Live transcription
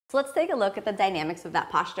So let's take a look at the dynamics of that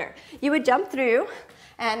posture. You would jump through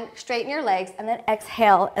and straighten your legs and then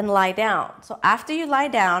exhale and lie down. So after you lie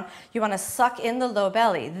down, you want to suck in the low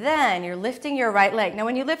belly. Then you're lifting your right leg. Now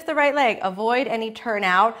when you lift the right leg, avoid any turn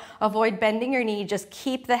out, avoid bending your knee, just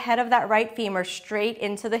keep the head of that right femur straight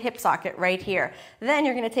into the hip socket right here. Then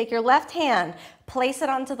you're going to take your left hand, place it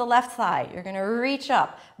onto the left thigh. You're going to reach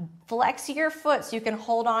up, flex your foot so you can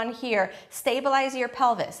hold on here, stabilize your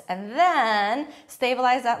pelvis, and then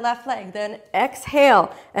stabilize that left leg. Then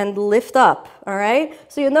exhale and lift up, all right?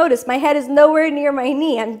 So you'll notice my head is nowhere near my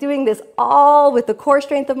knee. I'm doing this all with the core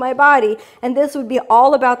strength of my body, and this would be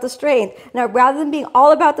all about the strength. Now, rather than being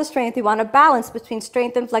all about the strength, you want to balance between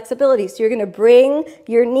strength and flexibility. So you're going to bring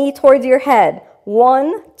your knee towards your head.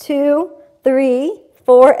 1, 2, 3,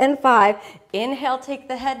 4, and 5. Inhale, take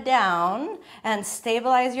the head down and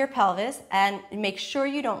stabilize your pelvis, and make sure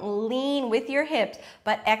you don't lean with your hips,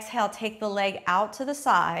 but exhale, take the leg out to the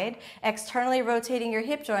side, externally rotating your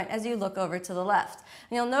hip joint as you look over to the left.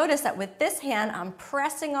 And you'll notice that with this hand, I'm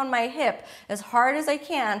pressing on my hip as hard as I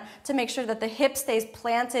can to make sure that the hip stays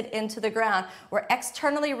planted into the ground. We're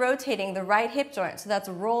externally rotating the right hip joint, so that's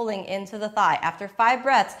rolling into the thigh. After 5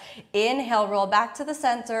 breaths, inhale, roll back to the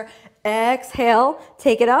center, exhale,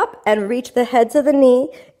 take it up and reach the head to the knee.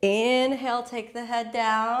 Inhale, take the head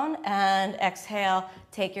down, and exhale,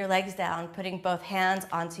 take your legs down, putting both hands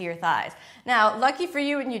onto your thighs. Now, lucky for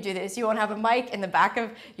you when you do this, you won't have a mic in the back of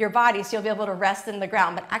your body, so you'll be able to rest in the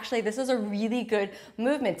ground. But actually, this is a really good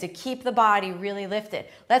movement to keep the body really lifted.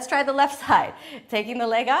 Let's try the left side. Taking the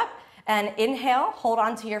leg up, and inhale, hold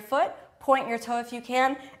onto your foot, point your toe if you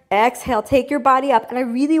can. Exhale, take your body up, and I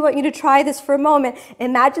really want you to try this for a moment.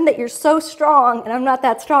 Imagine that you're so strong, and I'm not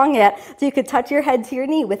that strong yet, so you could touch your head to your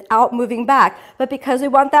knee without moving back. But because we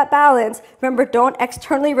want that balance, remember, don't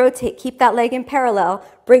externally rotate. Keep that leg in parallel.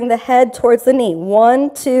 Bring the head towards the knee.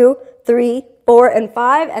 1, 2, 3, 4, and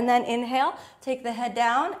 5, and then inhale, take the head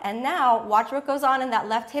down, and now watch what goes on in that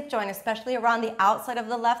left hip joint, especially around the outside of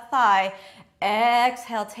the left thigh.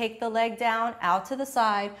 Exhale, take the leg down, out to the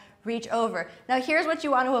side, reach over. Now here's what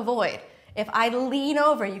you want to avoid. If I lean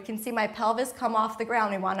over, you can see my pelvis come off the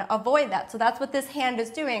ground. We want to avoid that. So that's what this hand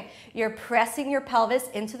is doing. You're pressing your pelvis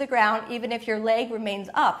into the ground even if your leg remains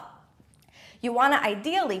up. You want to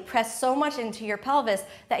ideally press so much into your pelvis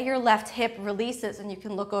that your left hip releases and you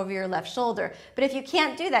can look over your left shoulder. But if you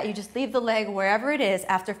can't do that, you just leave the leg wherever it is.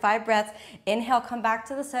 After 5 breaths, inhale, come back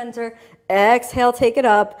to the center. Exhale, take it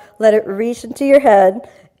up. Let it reach into your head.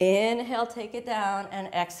 Inhale, take it down, and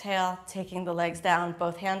exhale, taking the legs down,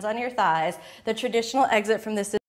 both hands on your thighs. The traditional exit from this is